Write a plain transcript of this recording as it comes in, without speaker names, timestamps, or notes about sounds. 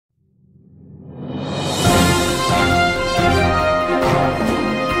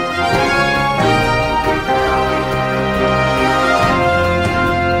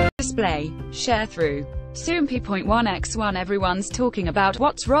Sharethrough. Soompi.1x1 Everyone's talking about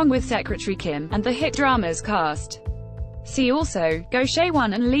what's wrong with Secretary Kim and the hit drama's cast. See also, Go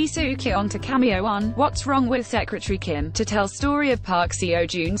Shaewon and Lee Soo-kyun to cameo on What's Wrong with Secretary Kim to tell story of Park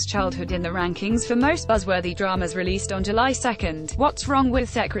Seo-joon's childhood in the rankings for most buzzworthy dramas released on July 2nd. What's Wrong with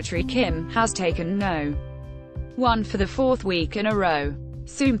Secretary Kim has taken No. 1 for the fourth week in a row.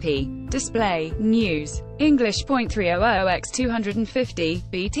 Soompi. Display. News. English.300x250,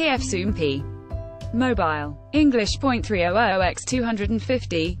 BTF Soompi. Mobile.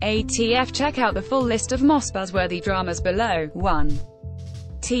 English.300x250, ATF. Check out the full list of most buzzworthy dramas below. 1.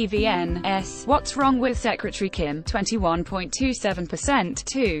 TVN. What's Wrong with Secretary Kim, 21.27%.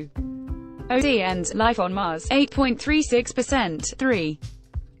 2. ODN's Life on Mars, 8.36%. 3.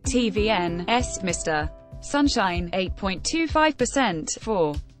 TVN. Mr. Sunshine, 8.25%.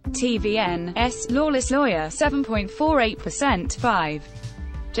 4. TVN. Lawless Lawyer, 7.48%. 5.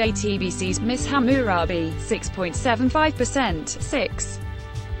 JTBC's Miss Hammurabi, 6.75%. 6.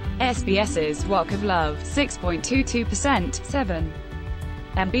 SBS's Walk of Love, 6.22%. 7.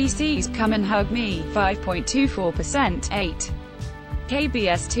 MBC's Come and Hug Me, 5.24%. 8.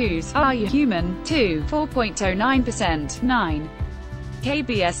 KBS2's Are You Human? 2, 4.09%. 9.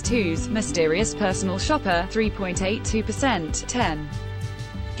 KBS2's Mysterious Personal Shopper, 3.82%. 10.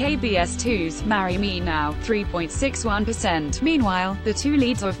 KBS2's Marry Me Now, 3.61%. Meanwhile, the two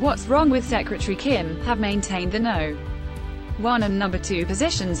leads of What's Wrong with Secretary Kim have maintained the No. 1 and number 2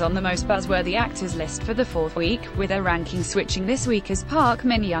 positions on the most buzzworthy actors list for the fourth week, with their ranking switching this week as Park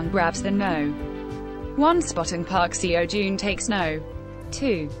Min-young grabs the No. 1 spot and Park Seo-joon takes No.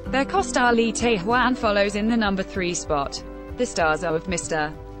 2. Their co-star Lee Tae-hwan follows in the number 3 spot. The stars of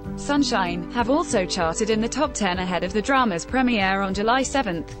Mr. Sunshine have also charted in the top 10 ahead of the drama's premiere on July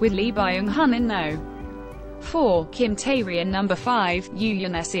 7th, with Lee Byung-hun in No. 4, Kim Tae-ri in number 5, Yoo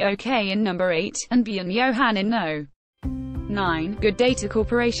Yeon-seok in number 8, and Byun Yo-han in No. 9. Good Data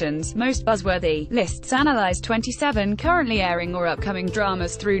Corporation's Most Buzzworthy lists analyzed 27 currently airing or upcoming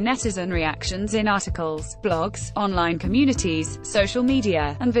dramas through netizen reactions in articles, blogs, online communities, social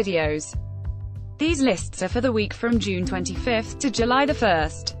media, and videos. These lists are for the week from June 25th to July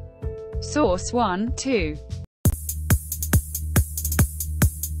 1st. Source 1, 2.